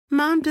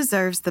Mom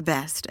deserves the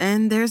best,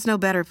 and there's no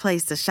better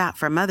place to shop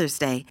for Mother's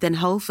Day than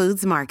Whole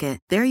Foods Market.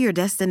 They're your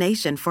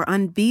destination for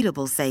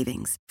unbeatable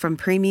savings, from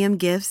premium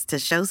gifts to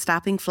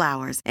show-stopping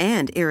flowers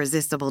and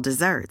irresistible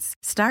desserts.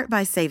 Start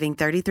by saving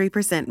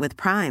 33% with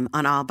Prime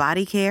on all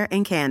body care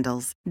and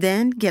candles.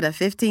 Then get a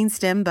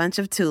 15-stem bunch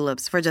of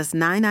tulips for just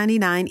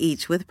 $9.99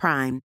 each with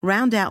Prime.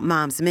 Round out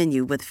Mom's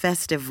menu with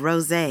festive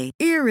rosé,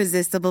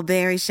 irresistible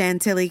berry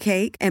chantilly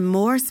cake, and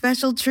more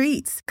special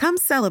treats. Come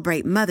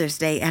celebrate Mother's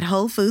Day at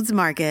Whole Foods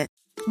Market.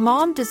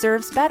 Mom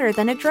deserves better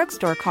than a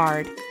drugstore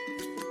card.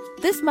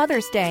 This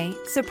Mother's Day,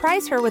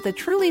 surprise her with a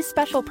truly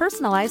special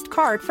personalized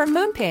card from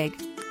Moonpig.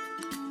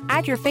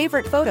 Add your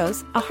favorite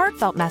photos, a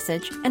heartfelt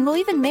message, and we'll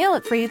even mail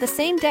it for you the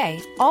same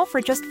day, all for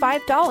just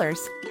 $5.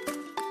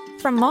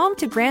 From mom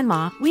to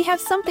grandma, we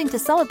have something to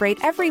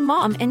celebrate every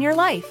mom in your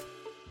life.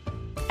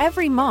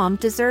 Every mom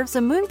deserves a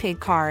Moonpig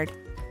card.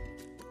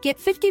 Get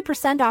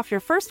 50% off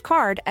your first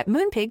card at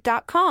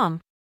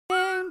moonpig.com.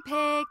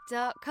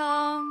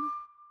 Moonpig.com.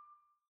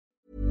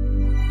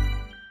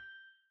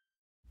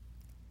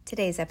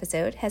 Today's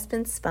episode has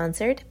been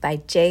sponsored by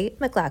J.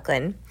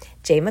 McLaughlin.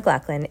 J.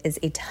 McLaughlin is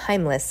a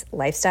timeless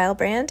lifestyle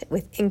brand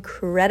with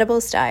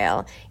incredible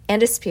style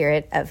and a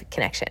spirit of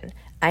connection.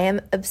 I am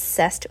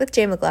obsessed with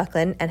J.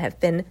 McLaughlin and have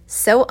been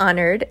so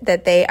honored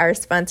that they are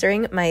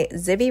sponsoring my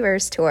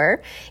Zibbyverse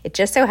tour. It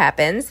just so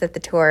happens that the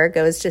tour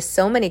goes to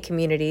so many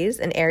communities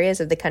and areas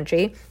of the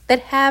country that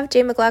have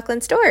J.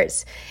 McLaughlin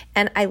stores.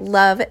 And I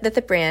love that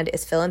the brand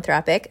is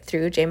philanthropic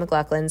through J.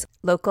 McLaughlin's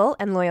local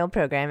and loyal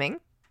programming.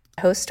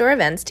 Host store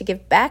events to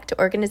give back to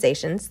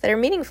organizations that are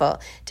meaningful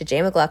to J.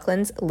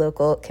 McLaughlin's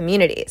local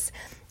communities.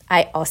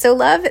 I also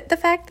love the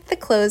fact that the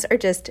clothes are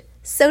just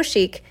so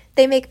chic.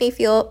 They make me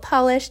feel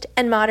polished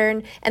and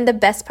modern, and the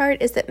best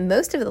part is that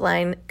most of the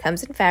line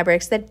comes in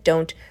fabrics that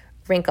don't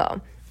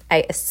wrinkle.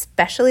 I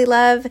especially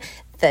love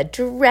the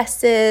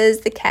dresses,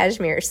 the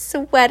cashmere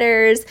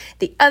sweaters,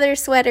 the other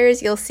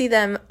sweaters. You'll see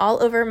them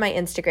all over my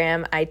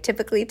Instagram. I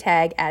typically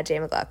tag at J.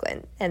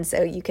 McLaughlin, and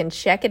so you can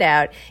check it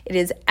out. It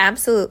is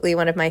absolutely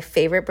one of my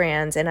favorite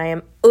brands, and I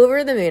am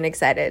over the moon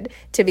excited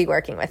to be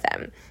working with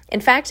them.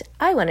 In fact,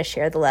 I want to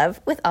share the love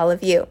with all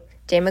of you.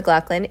 J.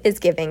 McLaughlin is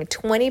giving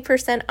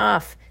 20%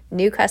 off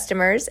new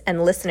customers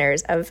and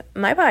listeners of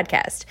my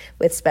podcast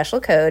with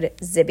special code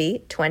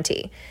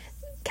ZIBBY20,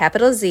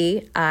 capital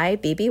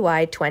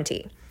ZIBBY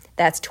 20.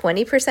 That's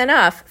 20%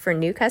 off for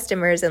new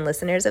customers and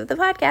listeners of the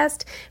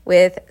podcast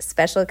with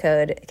special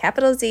code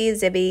capital Z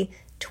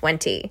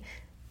ZIBBY20.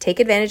 Take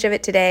advantage of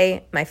it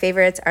today. My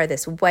favorites are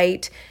this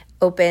white,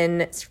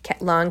 open,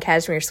 long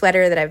cashmere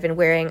sweater that I've been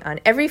wearing on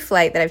every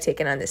flight that I've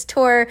taken on this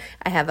tour.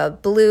 I have a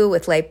blue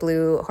with light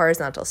blue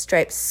horizontal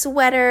striped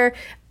sweater,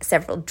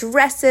 several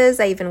dresses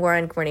I even wore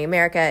on Good Morning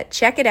America.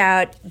 Check it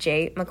out,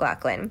 J.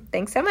 McLaughlin.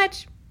 Thanks so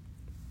much.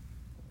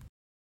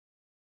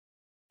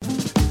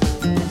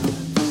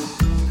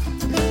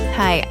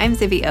 Hi, I'm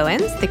Zibby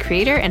Owens, the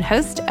creator and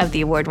host of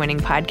the award-winning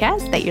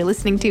podcast that you're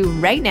listening to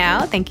right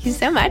now. Thank you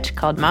so much,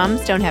 called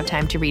Moms Don't Have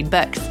Time to Read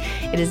Books.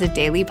 It is a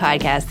daily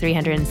podcast,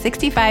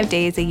 365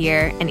 days a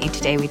year, and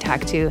each day we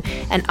talk to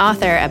an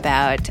author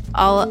about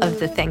all of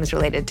the things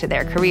related to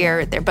their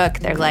career, their book,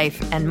 their life,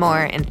 and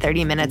more in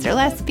 30 minutes or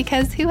less,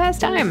 because who has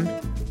time?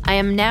 I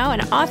am now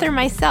an author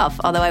myself,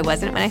 although I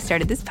wasn't when I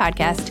started this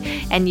podcast,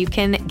 and you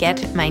can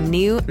get my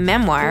new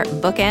memoir,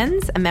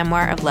 Bookends, a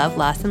memoir of love,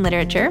 loss, and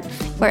literature,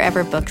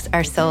 wherever books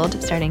are sold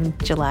starting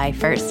July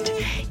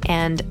 1st,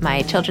 and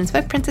my children's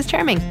book, Princess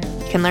Charming.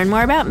 You can learn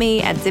more about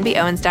me at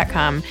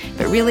zibbyowens.com,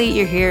 but really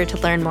you're here to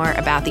learn more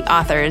about the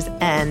authors,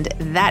 and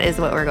that is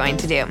what we're going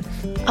to do.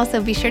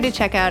 Also, be sure to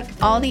check out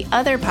all the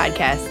other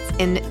podcasts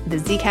in the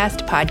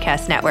Zcast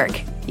Podcast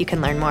Network. You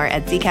can learn more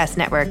at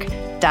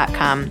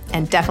zcastnetwork.com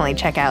and definitely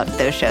check out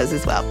those shows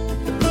as well.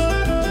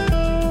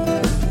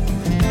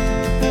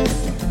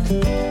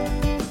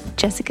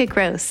 Jessica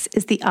Grose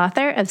is the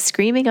author of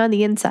Screaming on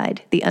the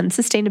Inside, The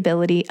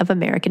Unsustainability of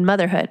American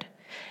Motherhood.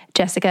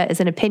 Jessica is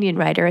an opinion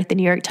writer at the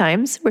New York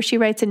Times, where she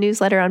writes a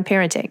newsletter on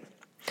parenting.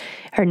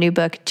 Her new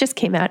book just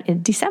came out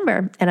in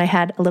December, and I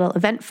had a little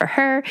event for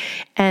her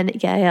and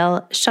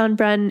Yael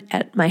Schonbrun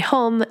at my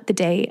home the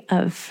day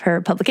of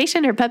her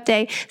publication, her pub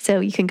day. So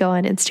you can go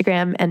on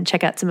Instagram and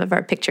check out some of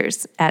our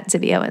pictures at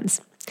Zibby Owens.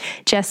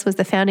 Jess was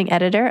the founding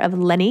editor of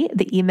Lenny,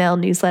 the email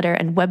newsletter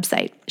and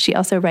website. She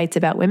also writes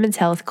about women's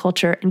health,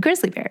 culture, and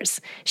grizzly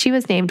bears. She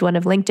was named one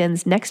of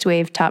LinkedIn's Next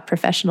Wave Top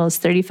Professionals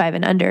 35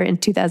 and Under in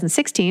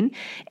 2016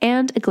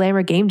 and a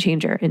Glamour Game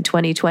Changer in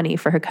 2020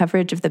 for her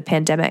coverage of the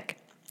pandemic.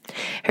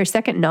 Her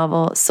second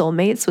novel,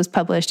 Soulmates, was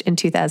published in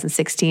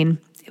 2016.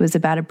 It was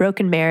about a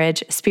broken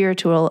marriage, a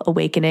spiritual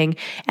awakening,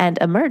 and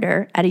a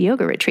murder at a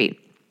yoga retreat.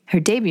 Her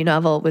debut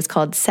novel was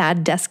called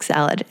Sad Desk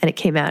Salad, and it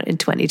came out in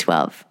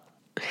 2012.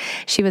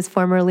 She was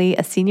formerly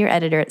a senior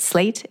editor at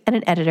Slate and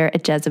an editor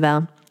at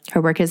Jezebel.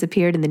 Her work has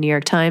appeared in the New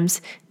York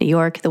Times, New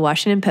York, The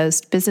Washington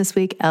Post,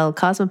 Businessweek, Elle,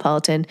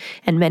 Cosmopolitan,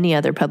 and many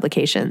other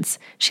publications.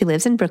 She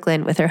lives in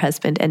Brooklyn with her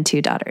husband and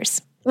 2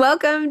 daughters.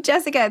 Welcome,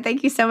 Jessica.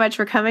 Thank you so much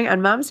for coming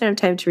on Moms Don't Have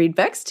Time to Read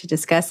Books to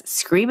discuss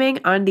Screaming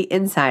on the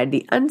Inside,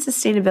 the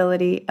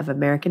unsustainability of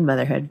American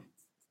motherhood.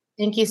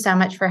 Thank you so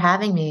much for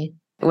having me.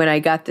 When I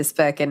got this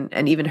book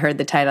and even heard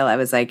the title, I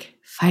was like,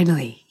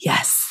 finally,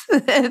 yes.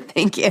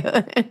 Thank you.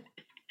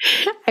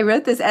 I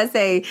wrote this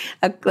essay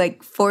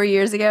like 4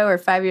 years ago or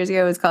 5 years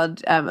ago. It was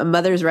called A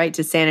Mother's Right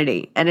to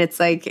Sanity. And it's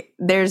like,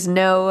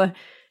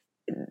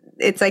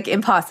 it's like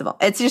impossible.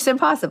 It's just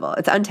impossible.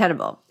 It's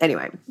untenable.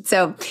 Anyway,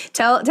 so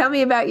tell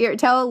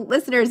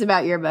listeners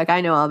about your book. I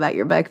know all about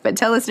your book, but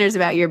tell listeners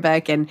about your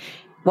book and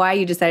why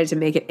you decided to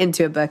make it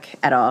into a book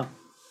at all.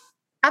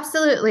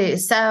 Absolutely.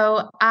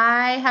 So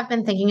I have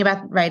been thinking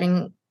about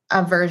writing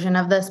a version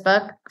of this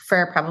book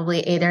for probably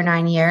 8 or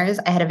 9 years.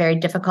 I had a very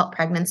difficult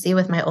pregnancy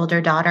with my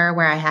older daughter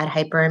where I had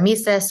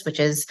hyperemesis, which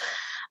is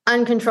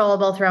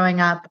uncontrollable throwing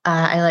up.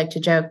 I like to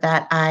joke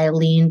that I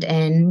leaned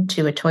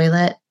into a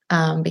toilet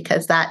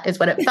because that is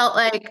what it felt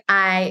like.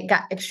 I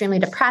got extremely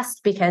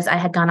depressed because I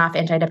had gone off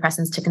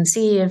antidepressants to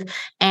conceive,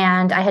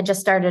 and I had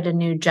just started a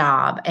new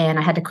job, and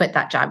I had to quit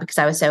that job because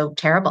I was so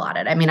terrible at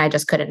it. I mean, I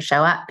just couldn't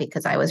show up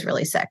because I was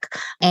really sick.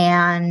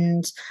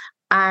 And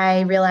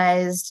I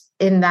realized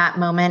in that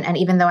moment, and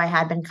even though I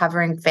had been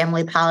covering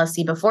family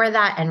policy before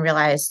that and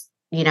realized,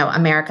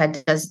 America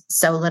does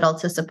so little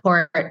to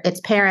support its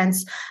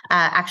parents,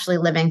 actually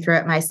living through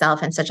it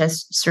myself in such a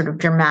sort of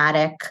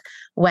dramatic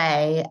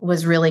way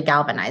was really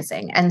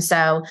galvanizing. And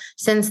so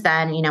since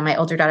then, my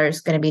older daughter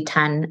is going to be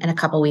 10 in a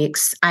couple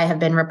weeks. I have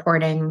been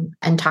reporting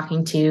and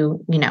talking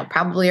to,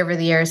 probably over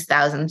the years,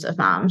 thousands of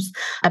moms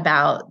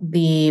about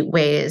the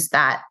ways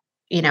that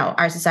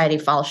our society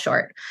falls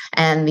short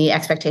and the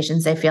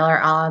expectations they feel are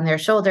all on their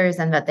shoulders,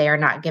 and that they are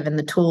not given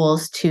the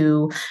tools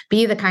to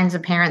be the kinds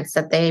of parents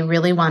that they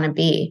really want to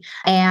be.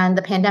 And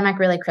the pandemic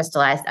really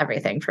crystallized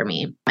everything for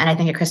me. And I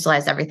think it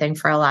crystallized everything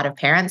for a lot of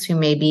parents who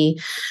maybe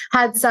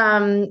had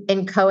some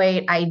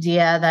inchoate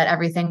idea that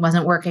everything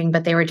wasn't working,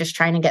 but they were just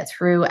trying to get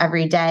through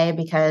every day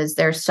because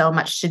there's so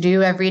much to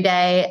do every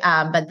day.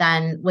 But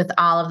then with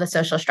all of the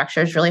social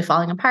structures really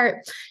falling apart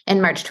in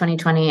March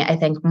 2020, I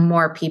think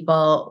more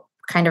people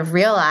kind of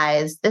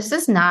realize this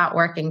is not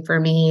working for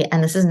me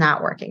and this is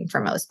not working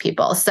for most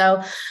people.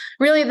 So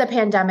really the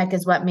pandemic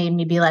is what made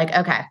me be like,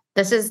 okay,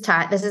 this is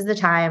the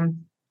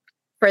time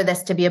for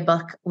this to be a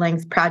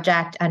book-length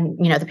project. And,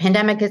 the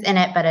pandemic is in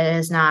it, but it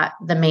is not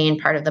the main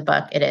part of the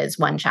book. It is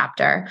one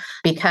chapter,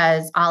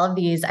 because all of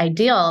these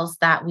ideals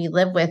that we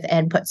live with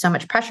and put so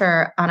much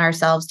pressure on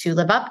ourselves to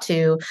live up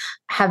to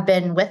have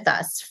been with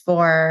us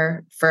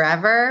for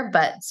forever,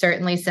 but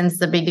certainly since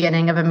the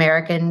beginning of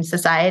American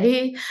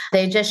society,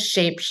 they just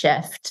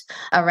shape-shift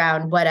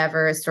around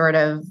whatever is sort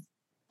of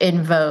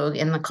in vogue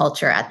in the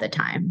culture at the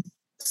time.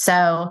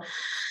 So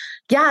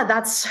yeah,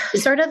 that's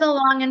sort of the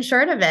long and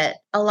short of it.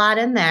 A lot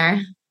in there.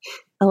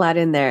 A lot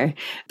in there.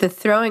 The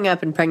throwing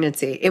up in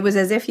pregnancy, it was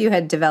as if you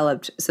had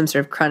developed some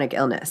sort of chronic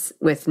illness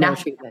with no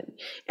treatment.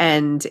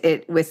 And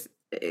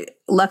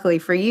luckily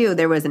for you,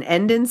 there was an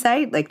end in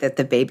sight, like that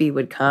the baby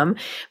would come.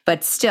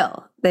 But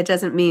still, that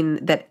doesn't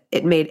mean that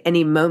it made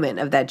any moment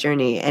of that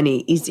journey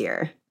any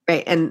easier.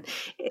 Right. And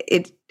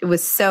it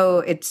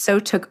so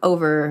took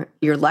over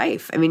your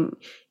life. I mean,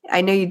 I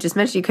know you just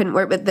mentioned you couldn't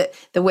work, but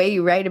the way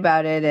you write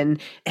about it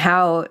and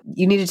how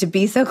you needed to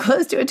be so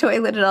close to a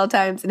toilet at all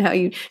times and how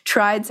you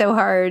tried so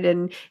hard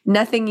and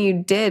nothing you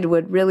did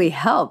would really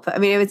help. I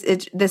mean,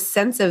 it's this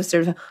sense of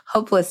sort of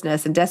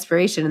hopelessness and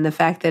desperation, and the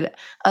fact that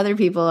other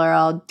people are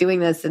all doing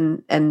this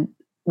and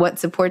what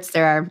supports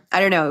there are. I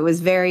don't know. It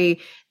was the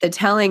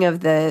telling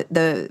of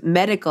the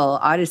medical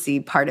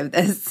odyssey part of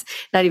this,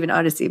 not even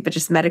odyssey, but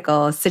just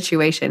medical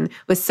situation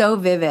was so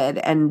vivid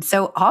and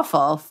so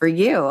awful for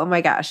you. Oh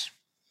my gosh.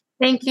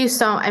 Thank you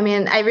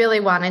I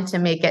really wanted to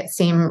make it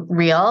seem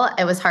real.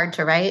 It was hard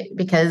to write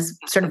because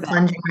sort of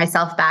plunging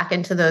myself back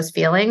into those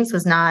feelings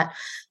was not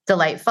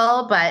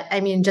delightful. But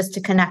just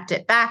to connect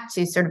it back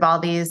to sort of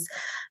all these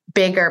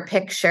bigger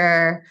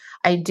picture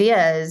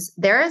ideas,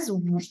 there is,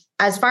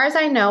 as far as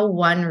I know,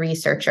 one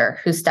researcher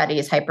who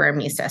studies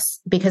hyperemesis,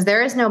 because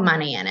there is no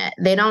money in it.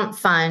 They don't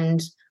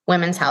fund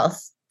women's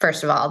health.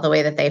 First of all, the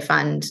way that they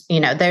fund,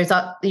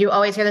 you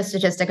always hear the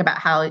statistic about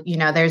how,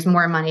 there's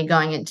more money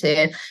going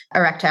into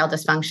erectile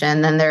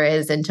dysfunction than there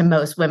is into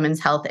most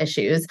women's health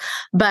issues.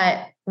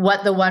 But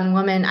what the one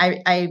woman,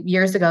 I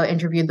years ago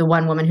interviewed the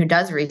one woman who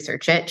does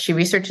research it. She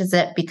researches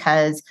it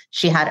because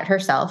she had it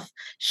herself.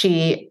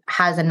 She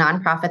has a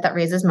nonprofit that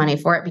raises money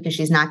for it because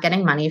she's not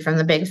getting money from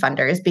the big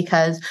funders,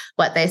 because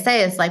what they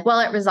say is like, well,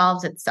 it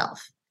resolves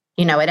itself.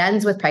 It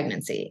ends with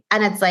pregnancy.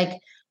 And it's like,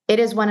 it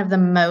is one of the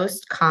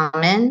most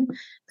common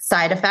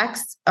side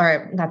effects,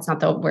 or that's not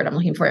the word I'm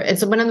looking for.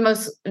 It's one of the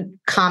most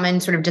common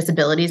sort of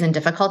disabilities and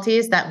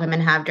difficulties that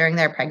women have during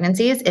their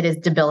pregnancies. It is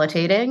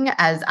debilitating,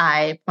 as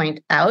I point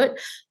out.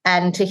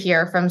 And to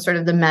hear from sort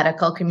of the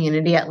medical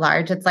community at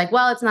large, it's like,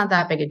 well, it's not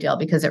that big a deal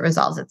because it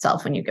resolves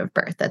itself when you give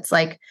birth. It's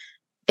like,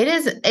 it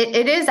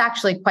is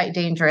actually quite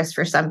dangerous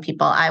for some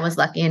people. I was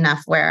lucky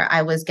enough where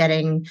I was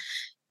getting,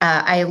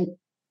 I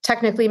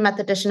technically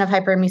methadation of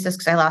hyperemesis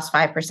because I lost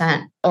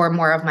 5% or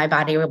more of my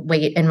body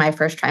weight in my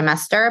first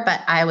trimester,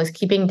 but I was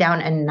keeping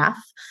down enough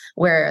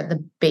where the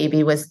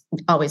baby was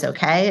always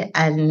okay.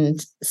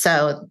 And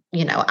so,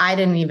 I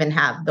didn't even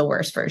have the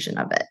worst version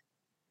of it.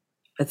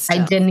 I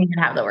didn't even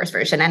have the worst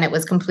version, and it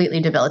was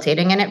completely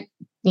debilitating, and it,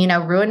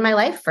 ruined my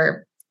life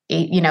for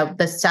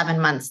the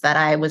 7 months that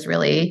I was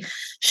really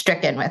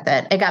stricken with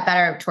it. It got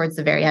better towards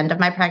the very end of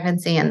my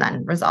pregnancy and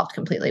then resolved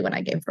completely when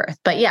I gave birth.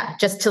 But yeah,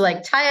 just to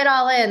like tie it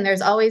all in,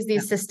 there's always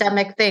these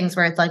systemic things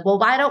where it's like, well,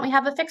 why don't we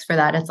have a fix for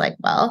that? It's like,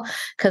 well,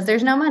 because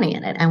there's no money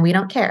in it and we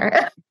don't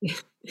care.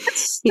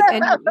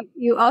 And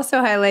you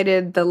also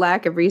highlighted the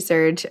lack of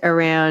research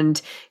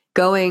around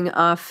going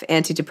off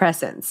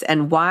antidepressants.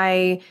 And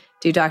why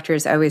do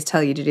doctors always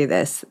tell you to do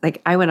this?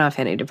 Like, I went off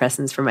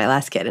antidepressants for my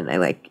last kid, and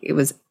it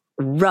was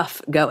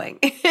rough going.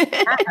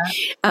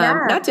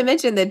 Not to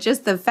mention that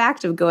just the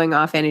fact of going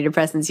off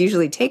antidepressants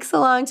usually takes a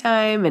long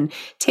time, and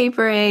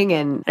tapering.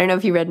 And I don't know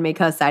if you read May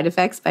Cause Side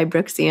Effects by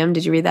Brooke Siam.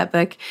 Did you read that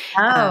book?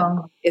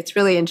 It's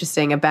really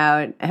interesting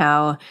about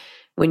how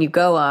when you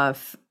go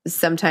off,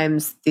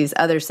 sometimes these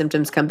other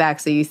symptoms come back.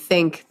 So you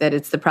think that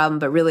it's the problem,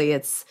 but really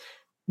it's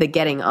the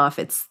getting off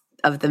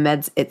of the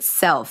meds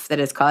itself that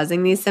is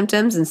causing these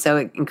symptoms. And so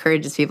it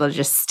encourages people to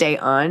just stay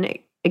on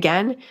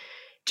again.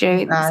 Do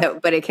you know what I mean?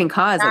 But it can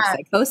cause like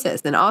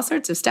psychosis and all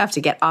sorts of stuff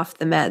to get off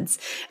the meds.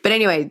 But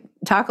anyway,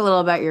 talk a little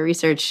about your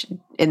research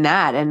in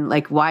that and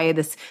like why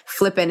this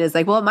flippant is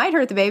like, well, it might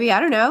hurt the baby.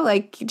 I don't know.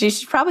 Like, you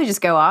should probably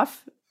just go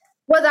off.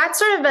 Well, that's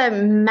sort of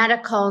a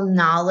medical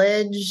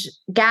knowledge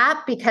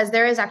gap because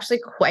there is actually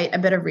quite a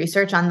bit of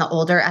research on the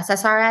older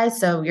SSRIs.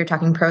 So you're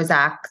talking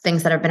Prozac,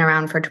 things that have been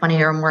around for 20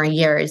 or more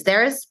years.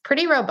 There's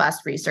pretty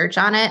robust research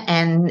on it.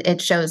 And it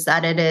shows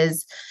that it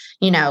is,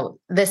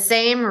 the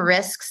same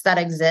risks that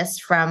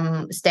exist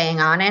from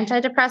staying on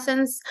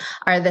antidepressants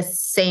are the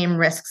same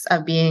risks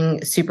of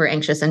being super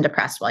anxious and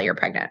depressed while you're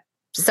pregnant.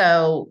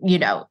 So,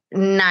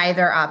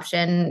 neither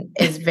option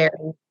is very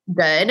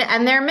good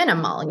and they're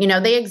minimal.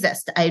 They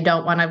exist. I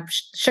don't want to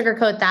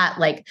sugarcoat that.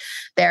 Like,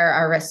 there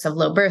are risks of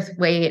low birth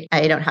weight.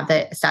 I don't have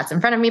the stats in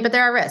front of me, but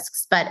there are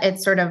risks. But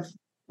it's sort of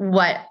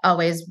what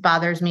always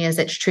bothers me is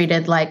it's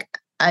treated like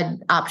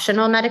an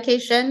optional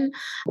medication,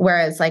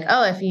 whereas like,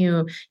 oh, if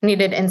you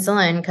needed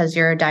insulin because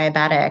you're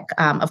diabetic,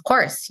 of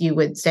course you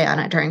would stay on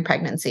it during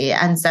pregnancy.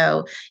 And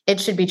so it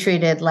should be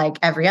treated like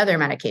every other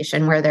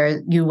medication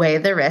where you weigh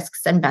the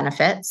risks and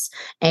benefits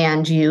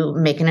and you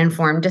make an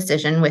informed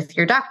decision with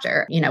your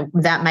doctor.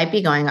 That might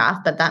be going off,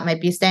 but that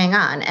might be staying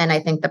on. And I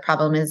think the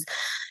problem is,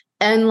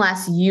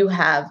 unless you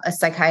have a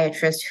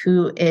psychiatrist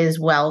who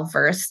is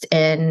well-versed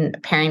in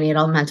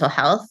perinatal mental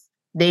health,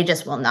 they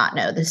just will not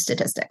know the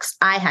statistics.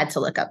 I had to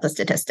look up the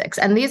statistics.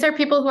 And these are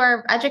people who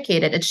are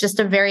educated. It's just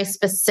a very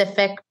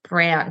specific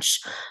branch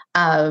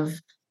of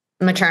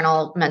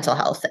maternal mental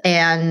health.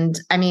 And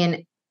I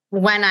mean,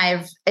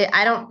 I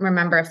don't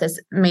remember if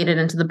this made it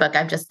into the book.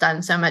 I've just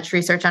done so much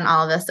research on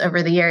all of this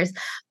over the years.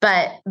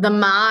 But the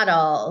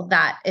model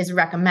that is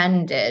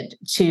recommended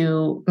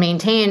to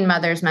maintain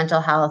mother's mental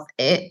health,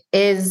 it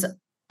is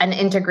an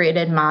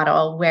integrated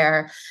model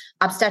where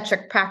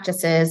obstetric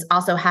practices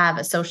also have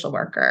a social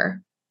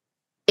worker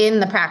in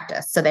the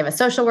practice. So they have a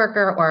social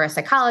worker or a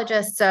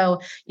psychologist. So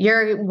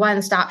you're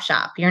one-stop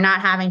shop. You're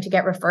not having to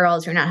get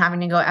referrals. You're not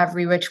having to go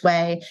every which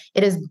way.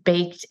 It is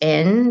baked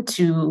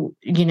into,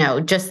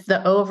 just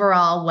the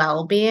overall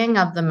well-being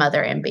of the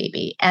mother and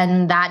baby.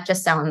 And that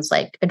just sounds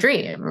like a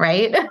dream,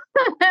 right?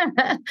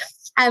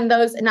 And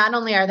those, not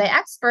only are they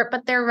expert,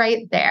 but they're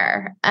right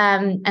there.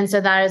 And so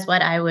that is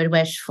what I would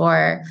wish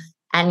for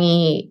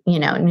any,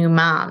 new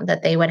mom,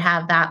 that they would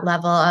have that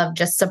level of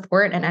just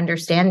support and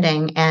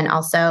understanding, and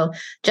also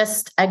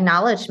just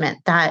acknowledgement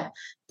that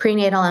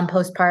prenatal and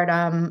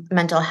postpartum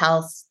mental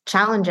health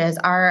challenges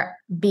are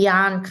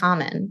beyond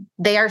common.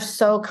 They are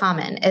so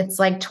common. It's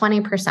like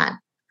 20%.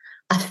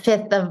 A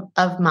fifth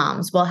of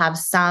moms will have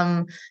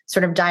some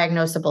sort of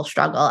diagnosable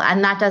struggle.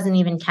 And that doesn't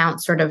even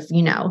count sort of,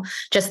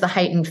 just the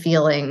heightened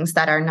feelings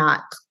that are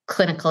not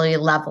clinically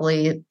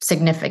levelly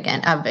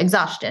significant of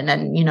exhaustion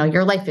and,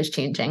 your life is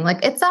changing. Like,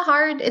 it's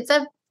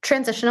a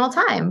transitional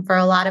time for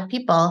a lot of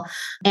people,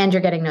 and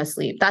you're getting no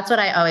sleep. That's what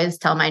I always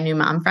tell my new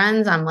mom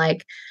friends. I'm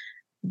like,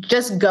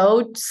 just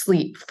go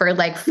sleep for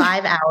like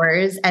 5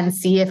 hours and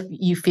see if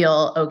you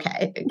feel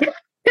okay.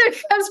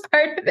 Because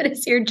part of it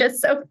is you're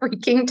just so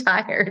freaking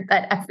tired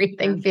that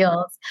everything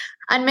feels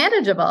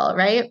unmanageable,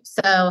 right?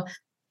 So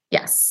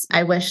yes,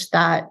 I wish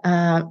that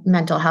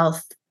mental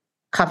health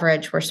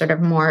coverage were sort of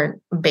more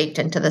baked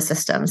into the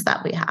systems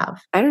that we have.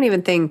 I don't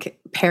even think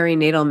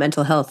perinatal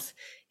mental health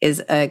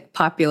is a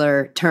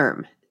popular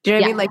term. Do you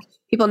know what I mean? Like,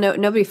 people know,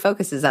 nobody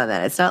focuses on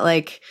that. It's not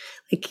like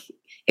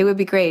it would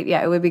be great.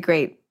 Yeah, it would be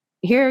great.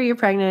 Here you're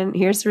pregnant,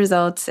 here's the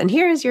results, and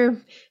here's your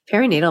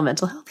perinatal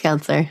mental health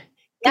counselor.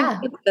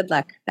 Yeah. Good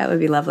luck. That would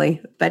be lovely.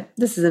 But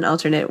this is an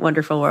alternate,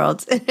 wonderful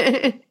world. But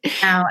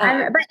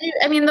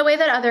I mean, the way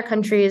that other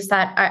countries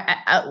that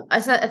are,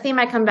 a theme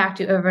I come back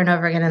to over and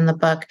over again in the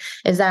book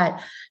is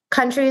that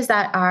countries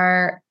that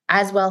are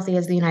as wealthy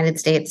as the United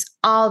States,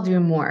 all do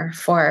more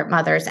for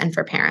mothers and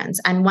for parents.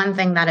 And one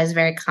thing that is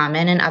very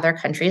common in other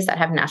countries that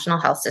have national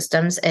health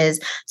systems is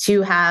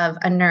to have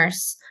a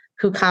nurse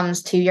who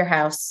comes to your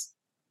house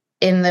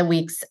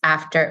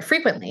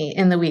frequently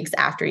in the weeks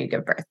after you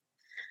give birth.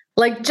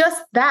 Like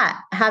just that,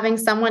 having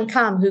someone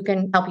come who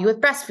can help you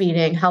with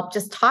breastfeeding, help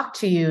just talk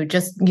to you,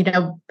 just,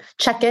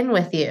 check in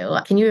with you.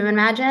 Can you even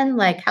imagine?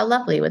 Like, how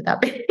lovely would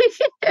that be?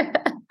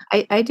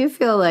 I do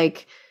feel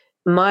like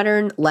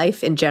modern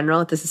life in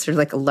general, this is sort of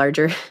like a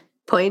larger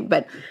point,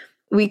 but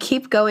we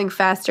keep going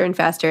faster and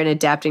faster and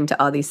adapting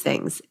to all these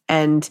things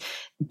and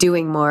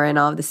doing more and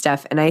all of the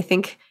stuff. And I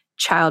think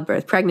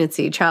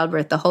pregnancy,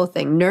 childbirth, the whole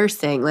thing,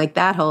 nursing, like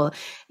that whole,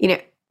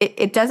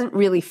 it doesn't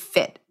really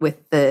fit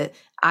with the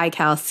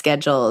iCal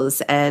schedules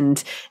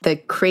and the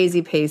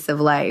crazy pace of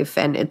life.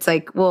 And it's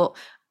like, well,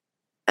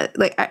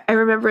 I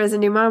remember as a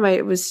new mom, I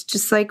was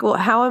just like, well,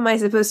 how am I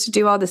supposed to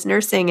do all this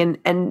nursing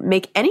and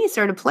make any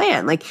sort of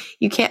plan? Like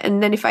you can't,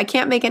 and then if I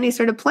can't make any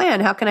sort of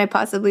plan, how can I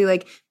possibly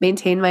like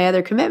maintain my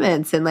other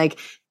commitments and like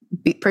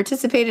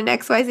participate in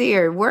XYZ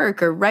or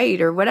work or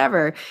write or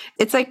whatever?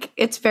 It's like,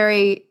 it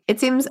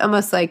seems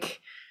almost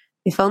like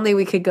if only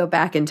we could go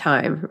back in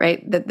time,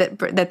 right?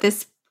 That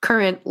this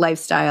current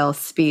lifestyle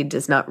speed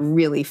does not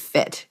really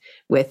fit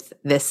with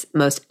this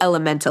most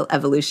elemental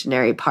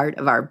evolutionary part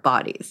of our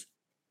bodies.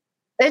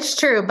 It's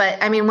true.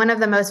 But I mean, one of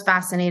the most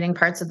fascinating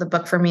parts of the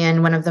book for me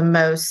and one of the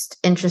most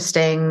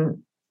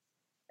interesting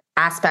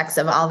aspects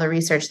of all the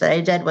research that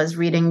I did was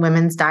reading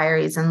women's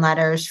diaries and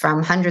letters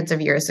from hundreds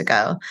of years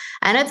ago.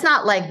 And it's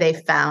not like they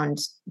found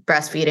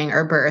breastfeeding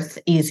or birth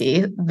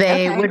easy.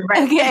 They would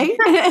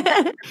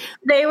write,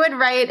 they would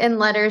write in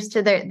letters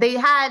to they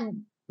had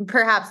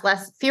perhaps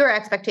fewer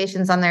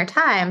expectations on their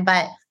time,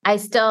 but I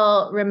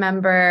still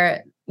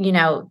remember,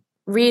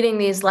 reading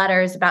these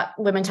letters about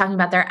women talking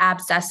about their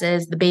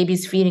abscesses, the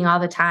babies feeding all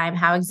the time,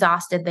 how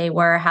exhausted they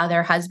were, how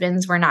their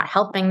husbands were not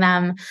helping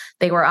them.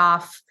 They were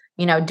off,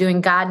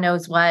 doing God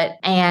knows what.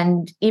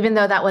 And even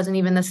though that wasn't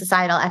even the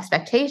societal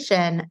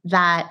expectation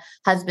that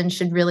husbands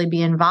should really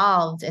be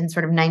involved in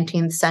sort of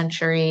 19th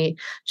century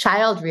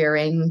child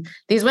rearing,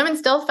 these women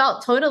still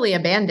felt totally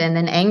abandoned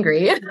and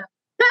angry.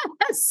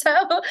 So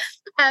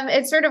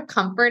it's sort of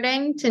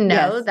comforting to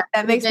know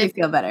that makes me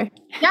feel better.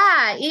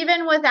 Yeah.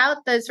 Even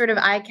without the sort of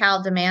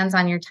iCal demands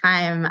on your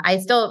time,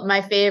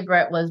 my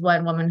favorite was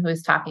one woman who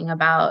was talking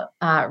about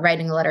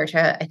writing a letter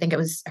to, I think it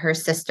was her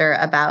sister,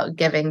 about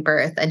giving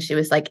birth. And she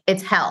was like,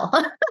 it's hell.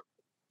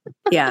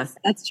 Yeah,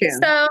 that's true.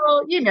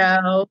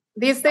 So,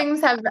 these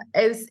things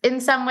in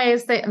some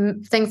ways,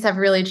 things have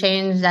really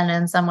changed. And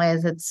in some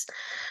ways it's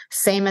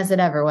same as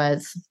it ever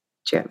was.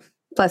 True.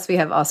 Plus, we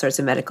have all sorts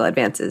of medical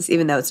advances,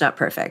 even though it's not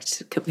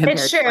perfect.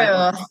 It's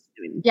true.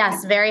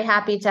 Yes, very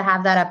happy to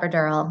have that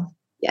epidural.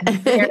 Yeah.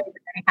 Very,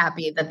 very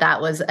happy that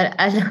was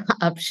an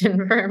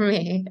option for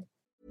me.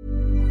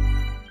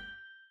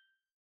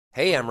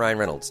 Hey, I'm Ryan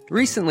Reynolds.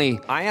 Recently,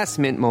 I asked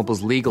Mint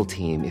Mobile's legal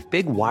team if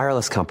big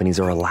wireless companies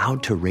are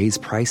allowed to raise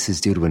prices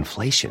due to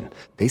inflation.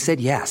 They said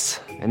yes.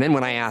 And then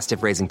when I asked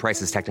if raising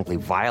prices technically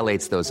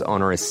violates those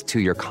onerous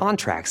 2-year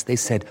contracts, they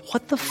said,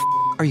 what the f***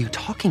 are you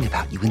talking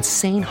about, you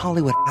insane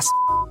Hollywood ass f-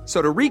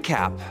 So to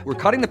recap, we're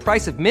cutting the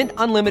price of Mint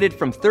Unlimited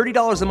from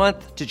 $30 a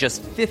month to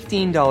just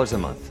 $15 a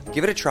month.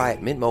 Give it a try at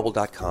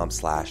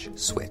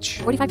mintmobile.com/switch.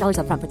 $45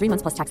 up front for 3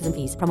 months plus taxes and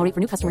fees. Promo rate for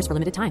new customers for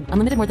limited time.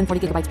 Unlimited more than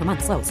 40 gigabytes per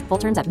month. Slows full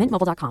terms at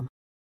mintmobile.com.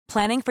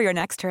 Planning for your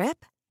next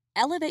trip?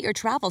 Elevate your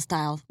travel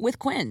style with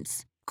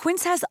Quince.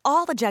 Quince has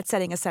all the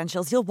jet-setting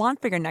essentials you'll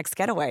want for your next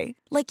getaway,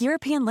 like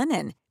European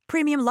linen,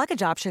 premium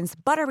luggage options,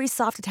 buttery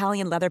soft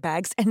Italian leather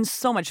bags, and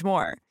so much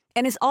more.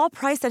 And is all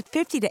priced at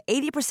 50 to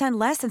 80%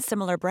 less than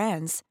similar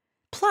brands.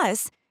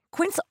 Plus,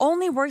 Quince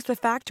only works with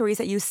factories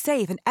that use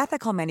safe and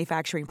ethical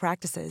manufacturing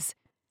practices.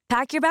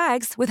 Pack your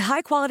bags with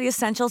high-quality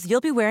essentials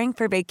you'll be wearing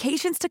for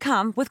vacations to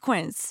come with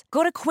Quince.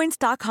 Go to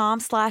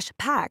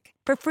quince.com/pack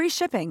for free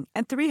shipping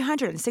and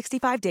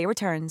 365-day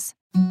returns.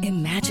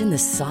 Imagine the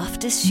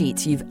softest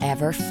sheets you've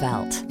ever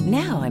felt.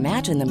 Now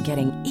imagine them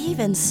getting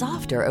even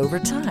softer over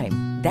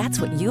time.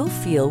 That's what you'll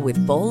feel with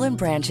Boll &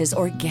 Branch's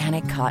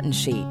organic cotton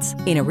sheets.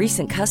 In a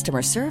recent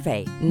customer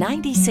survey,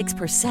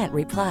 96%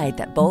 replied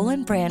that Boll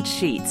 & Branch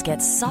sheets get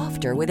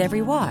softer with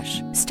every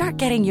wash. Start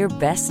getting your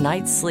best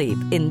night's sleep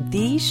in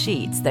these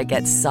sheets that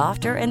get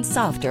softer and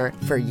softer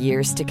for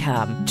years to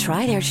come.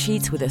 Try their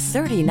sheets with a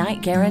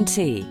 30-night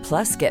guarantee.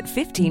 Plus, get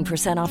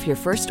 15% off your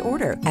first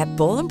order at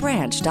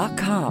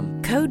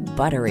bollandbranch.com. Code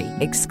BUTTERY.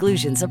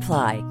 Exclusions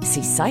apply.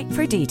 See site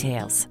for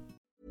details.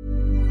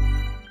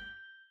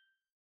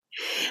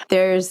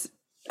 There's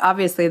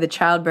obviously the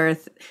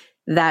childbirth,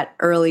 that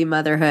early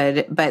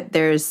motherhood, but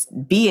there's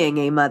being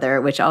a mother,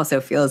 which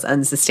also feels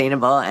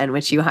unsustainable and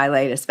which you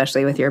highlight,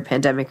 especially with your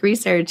pandemic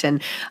research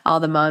and all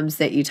the moms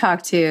that you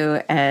talk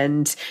to.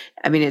 And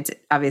I mean,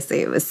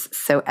 it was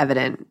so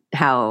evident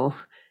how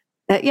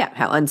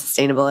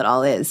unsustainable it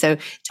all is. So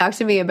talk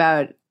to me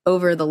about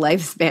over the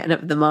lifespan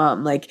of the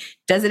mom? Like,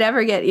 does it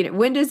ever get,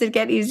 when does it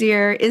get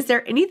easier? Is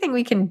there anything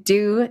we can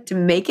do to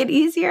make it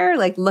easier?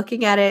 Like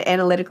looking at it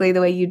analytically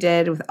the way you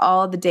did with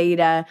all the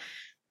data,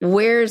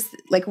 where's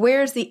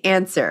the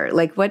answer?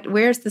 Like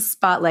where's the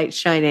spotlight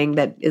shining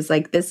that is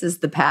like, this is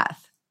the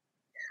path?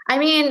 I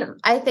mean,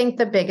 I think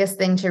the biggest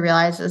thing to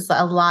realize is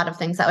a lot of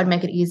things that would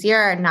make it easier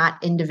are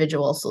not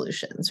individual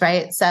solutions,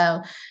 right?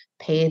 So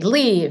paid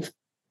leave,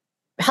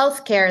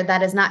 healthcare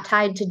that is not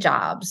tied to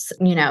jobs,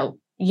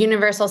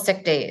 universal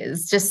sick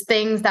days, just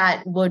things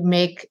that would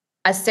make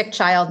a sick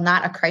child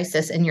not a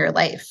crisis in your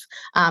life,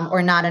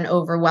 or not an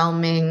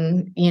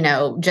overwhelming,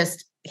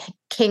 just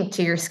kink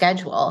to your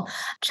schedule.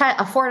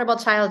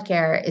 Affordable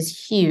childcare is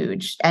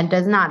huge and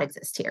does not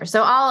exist here.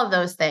 So all of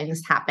those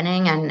things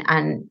happening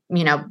and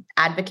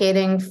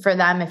advocating for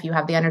them, if you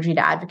have the energy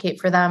to advocate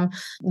for them,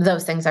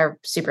 those things are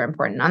super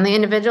important. On the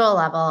individual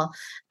level,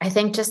 I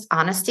think just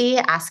honesty,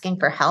 asking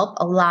for help.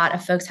 A lot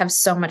of folks have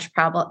so much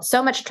trouble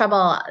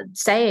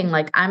saying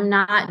like, I'm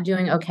not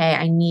doing okay.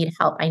 I need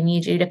help. I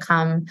need you to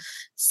come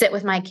sit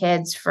with my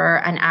kids for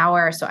an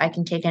hour so I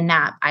can take a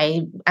nap.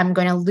 I'm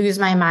going to lose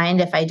my mind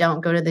if I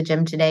don't go to the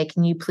gym today.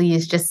 Can you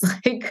please just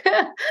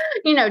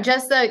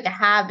just like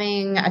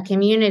having a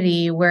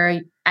community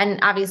where, and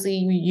obviously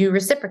you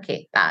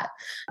reciprocate that,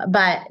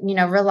 but,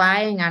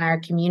 relying on our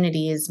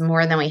communities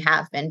more than we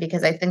have been,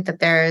 because I think that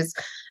there's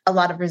a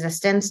lot of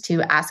resistance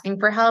to asking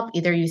for help.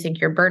 Either you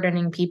think you're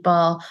burdening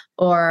people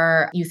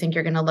or you think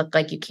you're going to look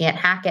like you can't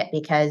hack it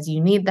because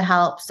you need the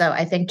help. So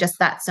I think just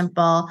that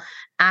simple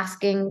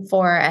asking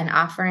for and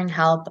offering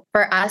help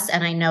for us.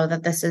 And I know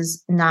that this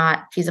is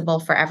not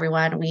feasible for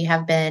everyone. We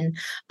have been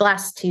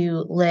blessed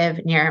to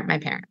live near my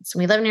parents.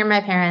 We live near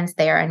my parents.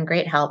 They are in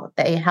great help.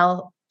 They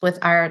help with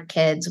our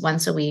kids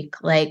once a week,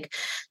 like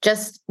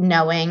just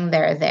knowing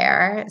they're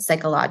there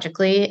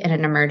psychologically in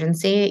an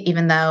emergency,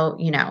 even though,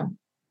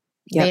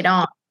 they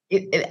don't,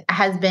 it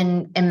has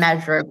been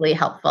immeasurably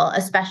helpful,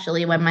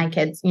 especially when my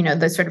kids,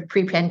 the sort of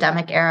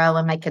pre-pandemic era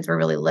when my kids were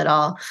really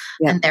little.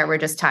 Yeah. And there were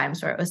just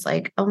times where it was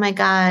like, oh my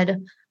God,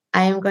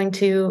 I am going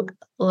to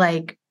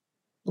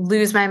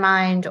lose my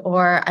mind,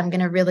 or I'm going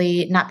to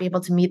really not be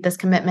able to meet this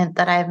commitment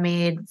that I've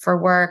made for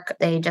work.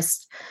 They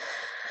just,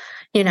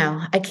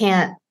 I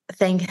can't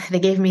think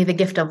they gave me the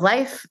gift of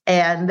life,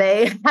 and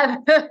they have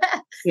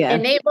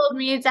enabled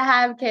me to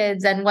have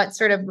kids. And what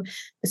sort of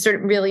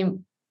really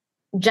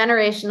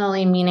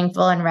generationally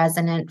meaningful and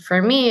resonant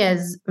for me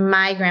is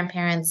my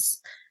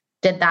grandparents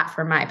did that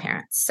for my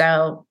parents.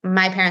 So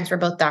my parents were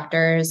both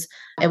doctors.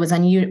 It was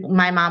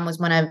my mom was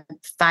one of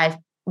 5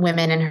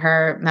 women in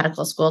her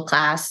medical school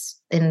class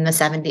in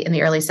the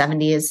early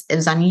 70s. It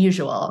was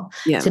unusual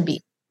to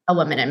be a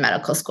woman in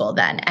medical school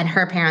then. And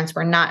her parents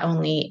were not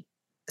only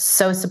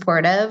so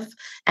supportive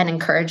and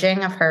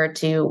encouraging of her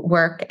to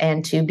work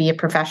and to be a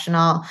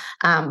professional,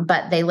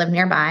 but they lived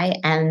nearby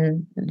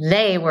and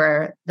they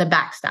were the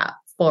backstop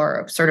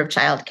for sort of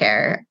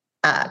childcare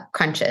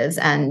crunches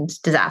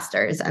and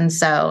disasters. And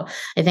so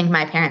I think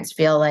my parents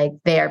feel like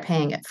they are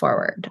paying it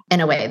forward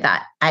in a way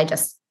that I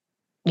just,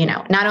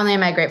 not only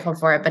am I grateful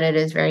for it, but it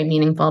is very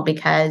meaningful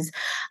because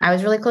I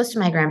was really close to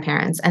my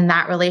grandparents, and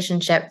that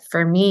relationship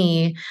for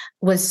me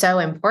was so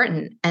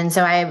important. And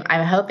so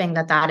I'm hoping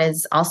that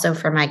is also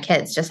for my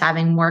kids, just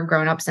having more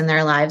grownups in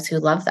their lives who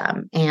love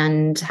them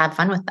and have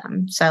fun with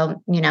them.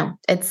 So,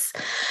 it's,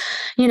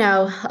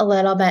 a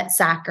little bit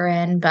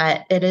saccharine,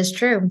 but it is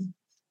true.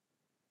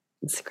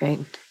 It's great.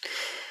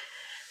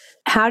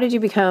 How did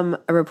you become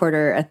a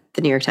reporter at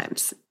the New York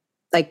Times?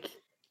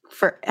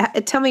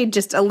 Tell me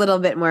just a little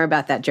bit more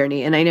about that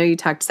journey. And I know you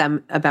talked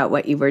some about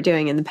what you were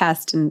doing in the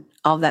past and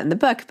all of that in the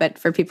book, but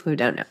for people who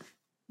don't know.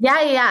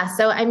 Yeah.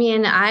 So, I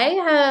mean,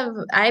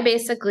 I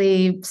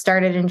basically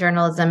started in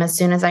journalism as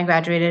soon as I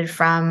graduated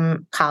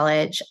from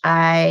college.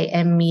 I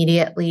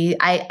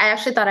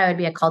actually thought I would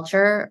be a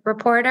culture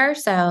reporter.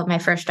 So my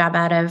first job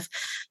out of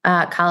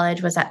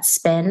college was at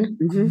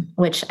Spin,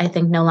 which I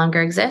think no longer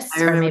exists.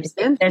 I remember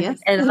Spin, yes.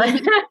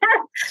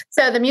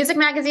 So the music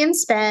magazine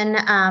Spin,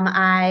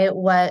 I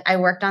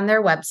worked on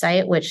their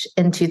website, which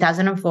in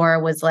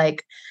 2004 was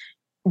like,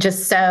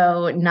 just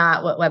so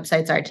not what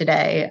websites are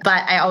today.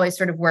 But I always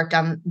sort of worked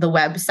on the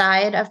web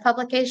side of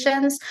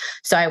publications.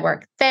 So I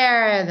worked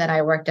there, then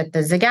I worked at the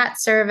Zagat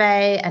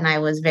survey, and I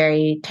was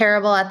very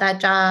terrible at that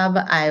job.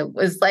 I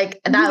was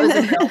like, that was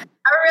a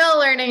real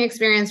learning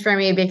experience for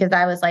me, because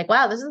I was like,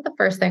 wow, this is the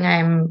first thing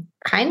I'm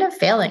kind of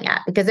failing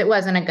at, because it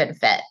wasn't a good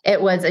fit.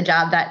 It was a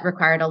job that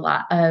required a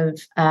lot of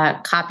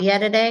copy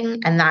editing,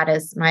 and that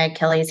is my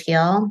Achilles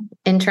heel.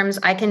 In terms,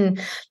 I can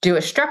do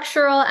a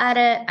structural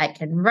edit, I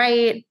can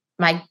write.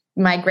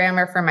 My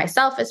grammar for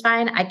myself is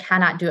fine. I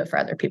cannot do it for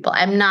other people.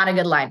 I'm not a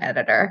good line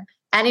editor.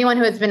 Anyone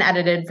who has been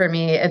edited for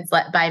me, it's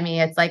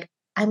like,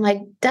 I'm like,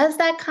 does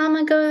that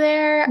comma go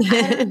there?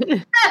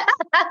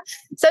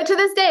 So to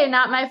this day,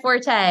 not my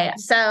forte.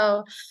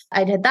 So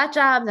I did that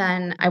job.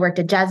 Then I worked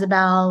at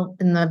Jezebel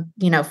in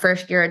the,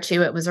 first year or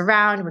two it was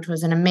around, which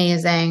was an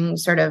amazing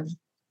sort of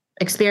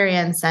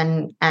experience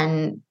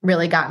and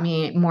really got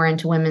me more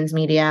into women's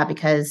media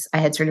because I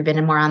had sort of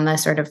been more on the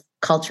sort of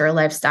culture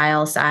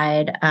lifestyle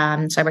side.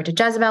 So I worked at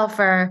Jezebel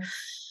for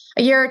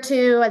a year or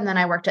two, and then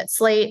I worked at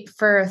Slate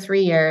for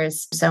 3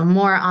 years. So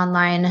more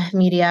online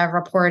media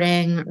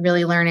reporting,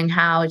 really learning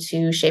how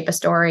to shape a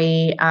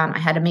story. I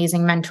had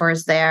amazing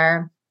mentors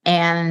there.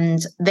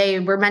 And they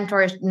were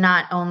mentors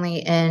not only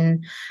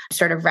in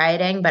sort of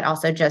writing, but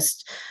also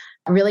just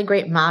really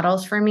great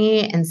models for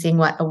me and seeing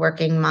what a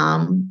working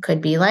mom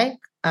could be like.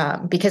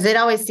 Because it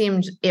always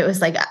seemed, it was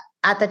like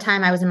at the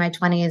time I was in my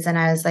 20s and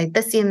I was like,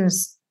 this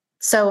seems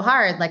so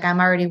hard. Like I'm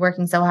already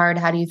working so hard.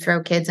 How do you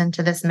throw kids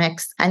into this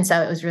mix? And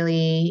so it was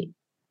really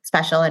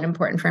special and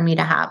important for me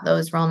to have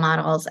those role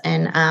models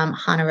and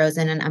Hannah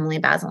Rosen and Emily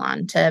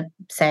Bazelon to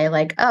say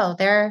like, oh,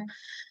 they're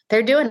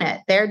doing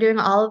it. They're doing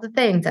all of the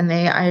things and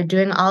they are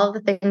doing all of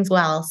the things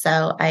well.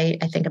 So I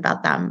think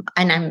about them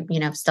and I'm,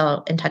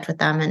 still in touch with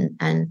them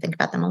and think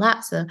about them a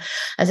lot. So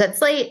I was at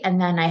Slate and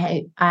then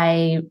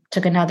I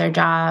took another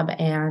job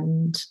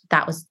and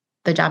that was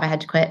the job I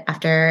had to quit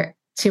after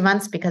 2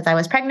 months because I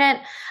was pregnant.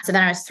 So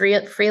then I was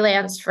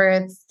freelance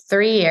for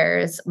 3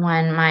 years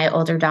when my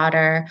older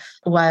daughter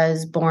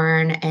was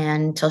born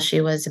until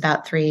she was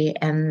about 3.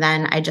 And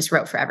then I just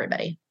wrote for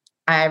everybody.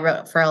 I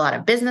wrote for a lot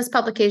of business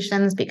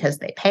publications because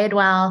they paid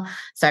well.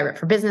 So I wrote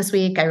for Business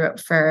Week. I wrote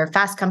for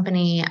Fast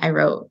Company. I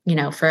wrote,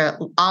 for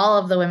all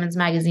of the women's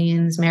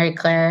magazines, Marie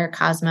Claire,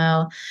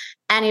 Cosmo,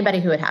 anybody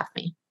who would have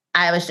me.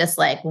 I was just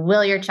like,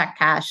 will your check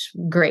cash?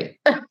 Great.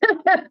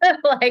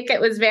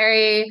 It was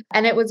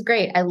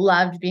great. I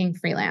loved being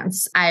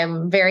freelance.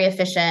 I'm very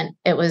efficient.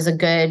 It was a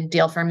good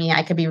deal for me.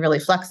 I could be really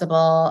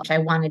flexible, which I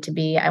wanted to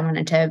be. I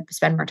wanted to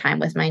spend more time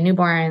with my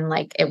newborn.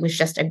 It was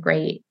just a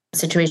great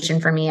situation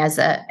for me as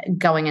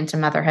going into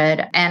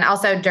motherhood. And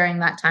also during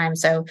that time.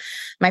 So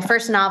my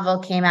first novel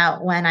came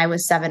out when I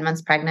was 7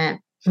 months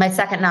pregnant. My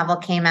second novel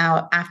came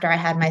out after I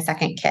had my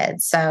second kid.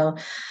 So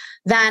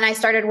then I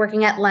started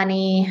working at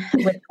Lenny,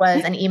 which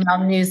was an email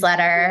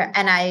newsletter.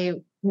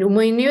 And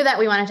we knew that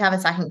we wanted to have a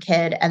second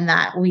kid and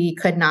that we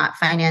could not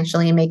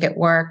financially make it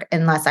work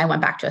unless I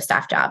went back to a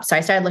staff job. So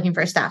I started looking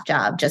for a staff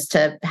job just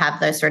to have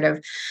the sort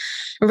of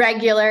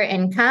regular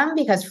income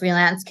because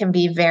freelance can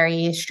be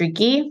very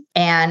streaky.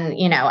 And,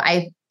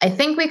 I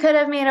think we could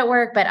have made it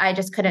work, but I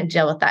just couldn't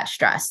deal with that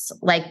stress.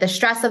 The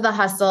stress of the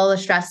hustle, the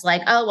stress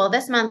oh, well,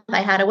 this month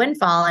I had a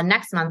windfall and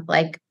next month,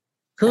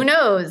 who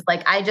knows?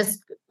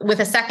 With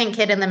a second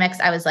kid in the mix,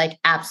 I was like,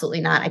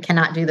 absolutely not. I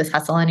cannot do this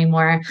hustle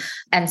anymore.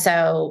 And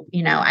so,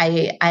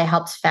 I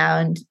helped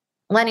found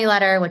Lenny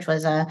Letter, which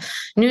was a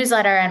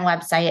newsletter and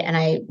website. And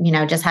I,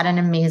 just had an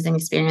amazing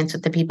experience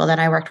with the people that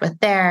I worked with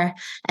there.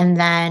 And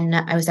then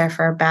I was there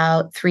for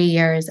about 3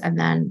 years. And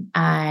then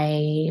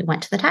I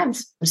went to the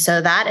Times.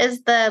 So that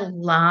is the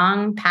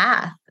long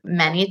path.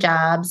 Many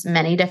jobs,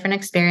 many different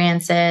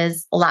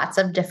experiences, lots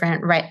of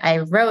different, I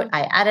wrote,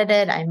 I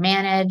edited, I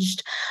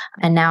managed,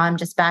 and now I'm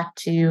just back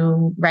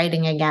to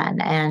writing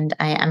again. And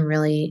I am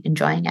really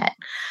enjoying it.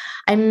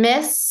 I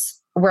miss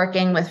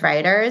working with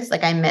writers.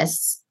 I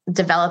miss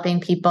developing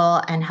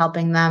people and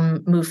helping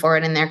them move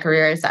forward in their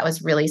careers. That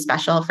was really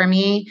special for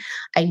me.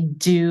 I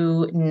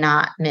do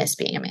not miss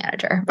being a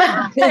manager.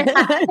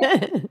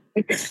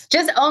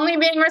 Just only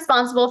being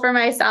responsible for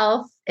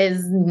myself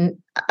is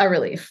a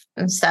relief.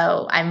 And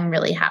so I'm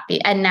really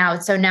happy. And now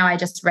I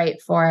just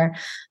write for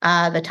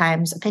the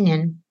Times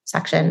opinion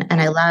section. And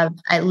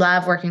I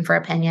love working for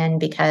opinion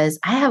because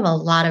I have a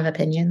lot of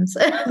opinions.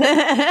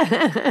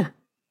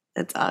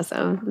 That's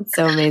awesome. It's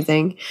so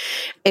amazing.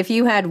 If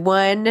you had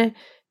one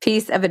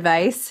piece of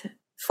advice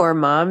for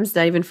moms,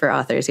 not even for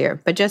authors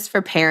here, but just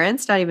for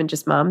parents, not even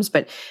just moms,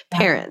 but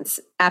parents,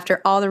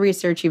 after all the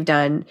research you've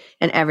done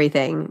and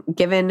everything,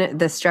 given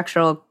the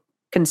structural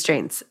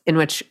constraints in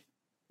which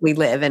we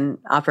live and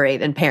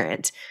operate and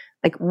parent,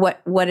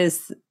 what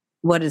is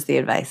the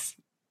advice?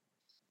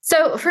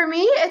 So for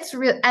me, it's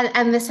real,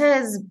 and this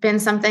has been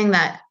something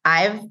that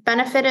I've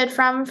benefited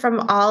from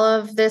all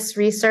of this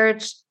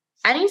research.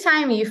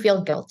 Anytime you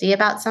feel guilty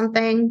about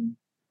something,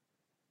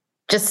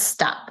 just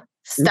stop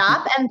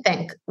and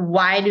think,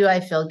 why do I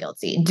feel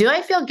guilty? Do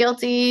I feel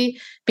guilty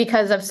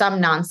because of some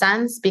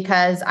nonsense,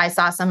 because I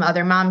saw some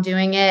other mom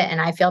doing it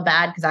and I feel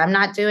bad because I'm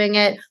not doing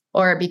it?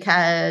 Or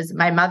because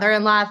my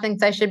mother-in-law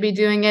thinks I should be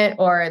doing it,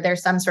 or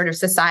there's some sort of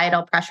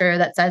societal pressure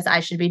that says I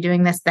should be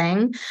doing this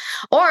thing?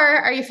 Or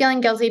are you feeling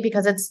guilty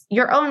because it's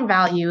your own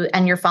value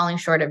and you're falling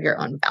short of your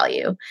own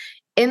value?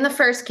 In the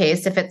first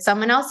case, if it's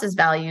someone else's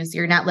values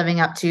you're not living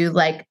up to,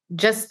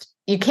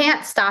 you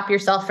can't stop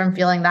yourself from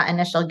feeling that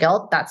initial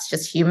guilt. That's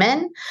just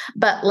human.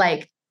 But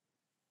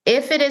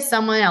if it is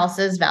someone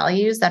else's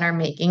values that are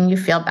making you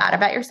feel bad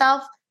about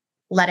yourself,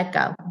 let it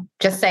go.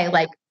 Just say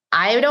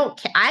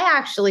I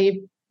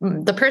actually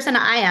the person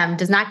I am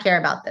does not care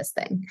about this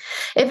thing.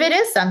 If it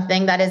is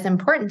something that is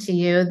important to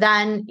you,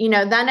 then,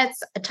 then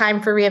it's a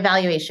time for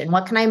reevaluation.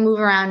 What can I move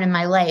around in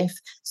my life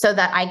so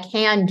that I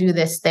can do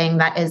this thing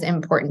that is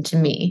important to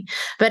me?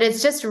 But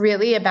it's just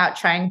really about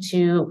trying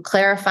to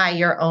clarify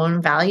your own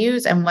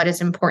values and what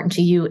is important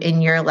to you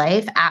in your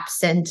life,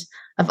 absent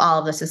of all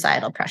of the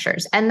societal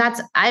pressures. And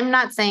I'm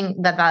not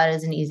saying that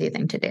is an easy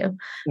thing to do.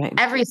 Right.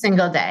 Every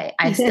single day,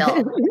 I still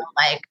feel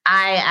like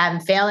I am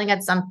failing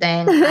at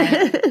something.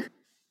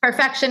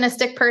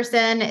 Perfectionistic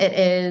person. It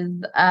is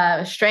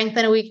a strength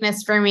and a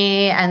weakness for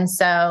me. And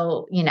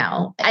so,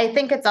 I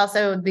think it's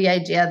also the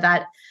idea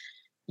that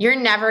you're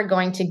never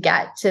going to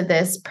get to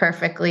this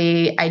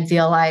perfectly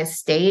idealized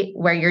state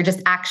where you're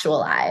just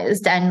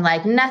actualized and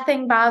like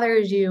nothing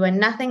bothers you and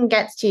nothing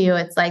gets to you.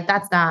 It's like,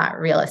 that's not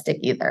realistic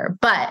either.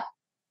 But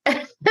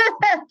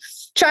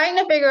trying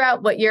to figure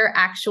out what your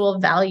actual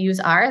values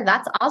are,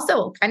 that's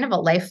also kind of a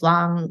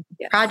lifelong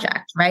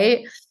project,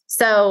 right?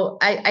 So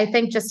I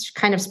think just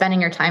kind of spending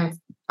your time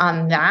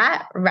on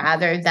that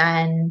rather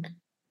than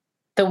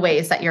the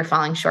ways that you're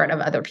falling short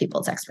of other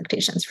people's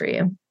expectations for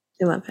you.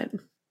 I love it.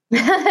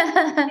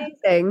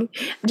 Amazing.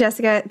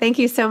 Jessica, thank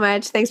you so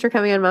much. Thanks for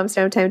coming on Moms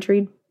Don't Have Time to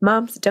Read.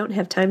 Moms don't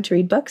have time to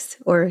read books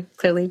or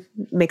clearly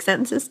make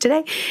sentences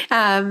today.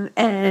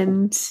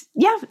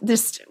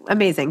 Just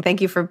amazing.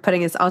 Thank you for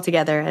putting us all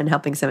together and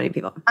helping so many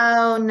people.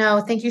 Oh,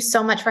 no. Thank you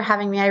so much for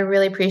having me. I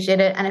really appreciate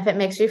it. And if it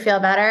makes you feel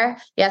better,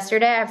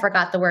 yesterday I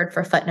forgot the word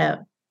for footnote.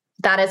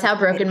 That is how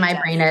broken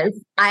my brain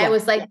is. I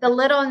was like the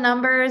little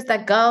numbers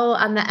that go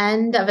on the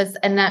end of it.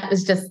 And that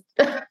was just...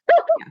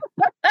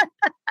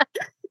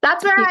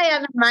 That's where I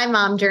am in my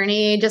mom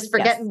journey, just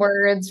forgetting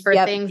words for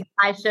things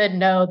I should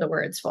know the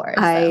words for.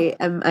 So. I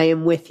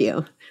am with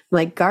you.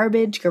 Like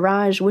garbage,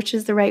 garage, which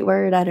is the right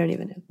word? I don't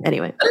even know.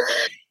 Anyway.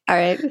 All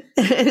right.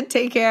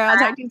 Take care. I'll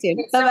talk to you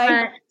soon.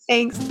 Bye-bye.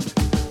 Thanks.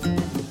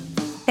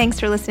 Thanks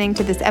for listening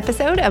to this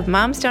episode of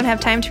Moms Don't Have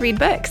Time to Read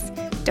Books.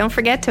 Don't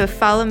forget to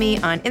follow me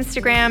on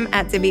Instagram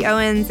at Zibby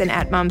Owens and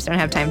at Moms Don't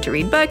Have Time to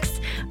Read Books.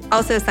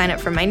 Also sign up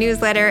for my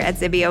newsletter at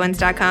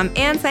zibbyowens.com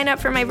and sign up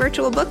for my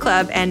virtual book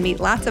club and meet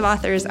lots of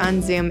authors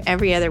on Zoom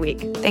every other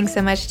week. Thanks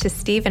so much to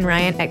Steve and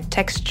Ryan at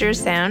Texture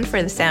Sound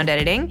for the sound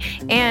editing.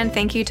 And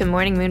thank you to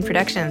Morning Moon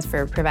Productions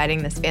for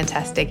providing this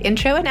fantastic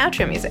intro and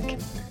outro music.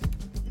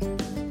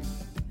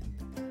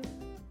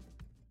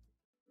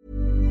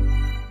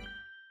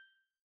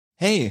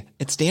 Hey,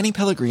 it's Danny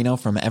Pellegrino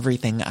from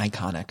Everything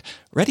Iconic.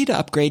 Ready to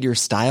upgrade your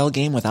style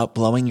game without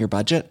blowing your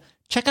budget?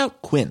 Check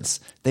out Quince.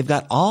 They've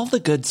got all the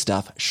good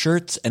stuff,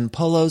 shirts and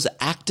polos,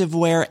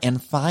 activewear,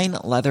 and fine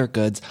leather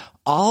goods,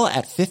 all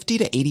at 50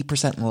 to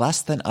 80%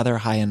 less than other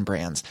high-end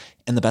brands.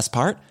 And the best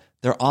part?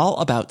 They're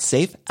all about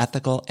safe,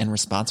 ethical, and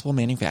responsible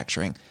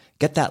manufacturing.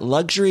 Get that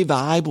luxury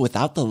vibe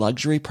without the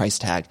luxury price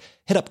tag.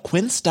 Hit up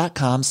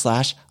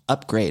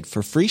quince.com/upgrade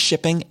for free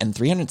shipping and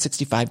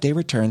 365-day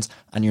returns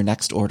on your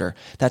next order.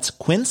 That's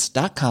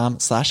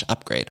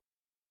quince.com/upgrade.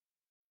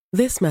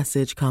 This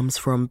message comes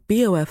from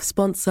BOF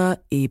sponsor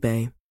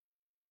eBay.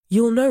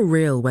 You'll know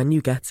real when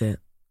you get it.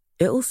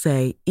 It'll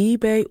say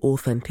eBay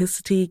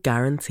Authenticity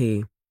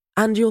Guarantee.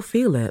 And you'll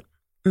feel it.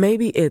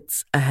 Maybe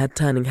it's a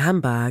head-turning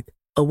handbag,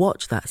 a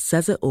watch that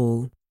says it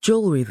all,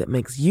 jewelry that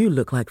makes you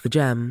look like the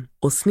gem,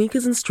 or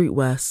sneakers and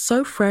streetwear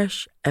so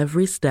fresh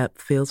every step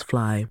feels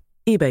fly.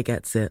 eBay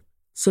gets it.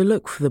 So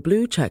look for the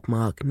blue check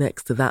mark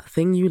next to that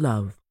thing you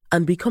love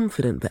and be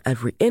confident that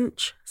every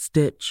inch,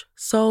 stitch,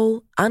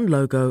 sole, and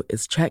logo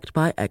is checked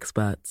by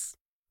experts.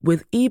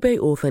 With eBay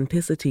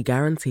Authenticity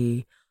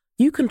Guarantee,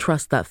 you can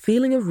trust that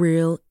feeling of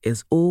real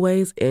is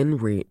always in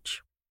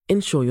reach.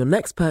 Ensure your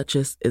next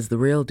purchase is the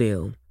real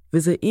deal.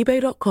 Visit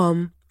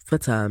ebay.com for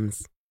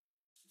terms.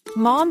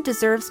 Mom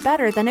deserves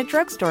better than a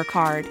drugstore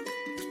card.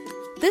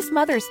 This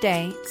Mother's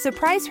Day,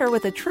 surprise her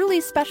with a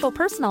truly special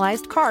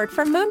personalized card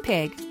from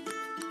Moonpig.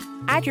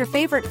 Add your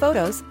favorite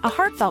photos, a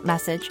heartfelt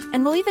message,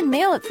 and we'll even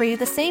mail it for you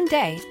the same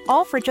day,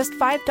 all for just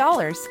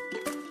 $5.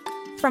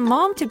 From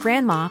mom to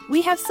grandma,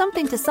 we have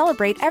something to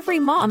celebrate every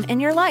mom in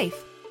your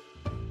life.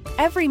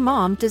 Every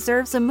mom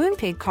deserves a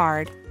Moonpig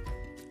card.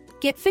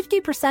 Get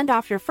 50%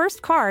 off your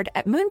first card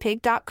at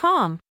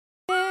moonpig.com.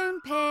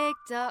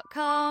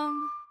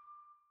 Moonpig.com